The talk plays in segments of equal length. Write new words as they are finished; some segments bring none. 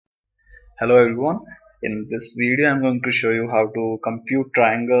Hello everyone. In this video I'm going to show you how to compute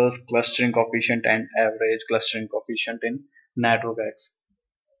triangles, clustering coefficient and average clustering coefficient in networkx.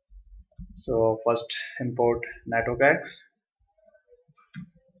 So first import networkx.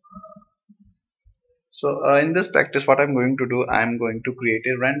 So in this practice what I'm going to do, I'm going to create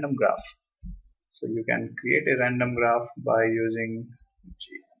a random graph. So you can create a random graph by using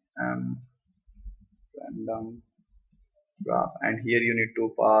random graph, and here you need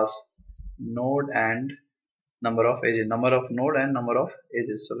to pass node and number of edges, number of node and number of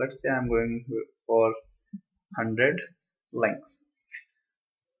edges. So let's say I'm going for 100 lengths.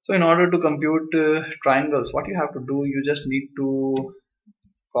 So in order to compute triangles, what you have to do, you just need to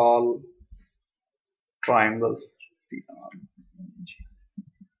call triangles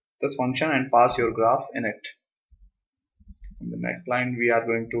this function and pass your graph in it. In the next line we are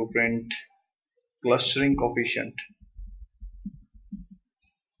going to print clustering coefficient,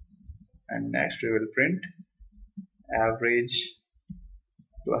 and next we will print average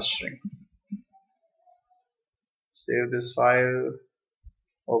clustering. Save this file,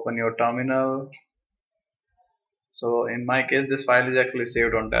 open your terminal. So in my case this file is actually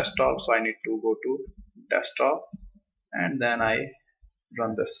saved on desktop, so I need to go to desktop and then I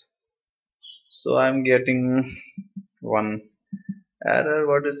run this. So I'm getting one error.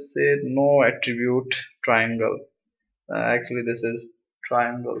 What is it? No attribute triangle. Actually this is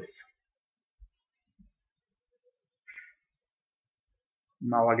triangles.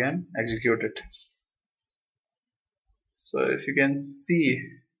 Now again execute it. So if you can see,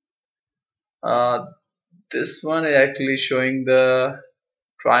 uh, this one is actually showing the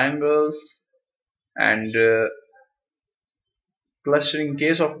triangles and clustering. In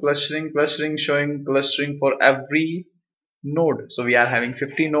case of clustering showing clustering for every node. So we are having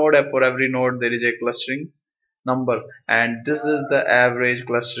 50 node, and for every node there is a clustering number, and this is the average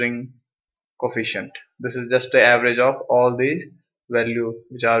clustering coefficient. This is just the average of all the value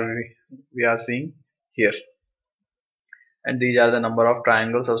which are we are seeing here, and these are the number of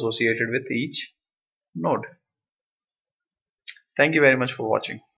triangles associated with each node. Thank you very much for watching.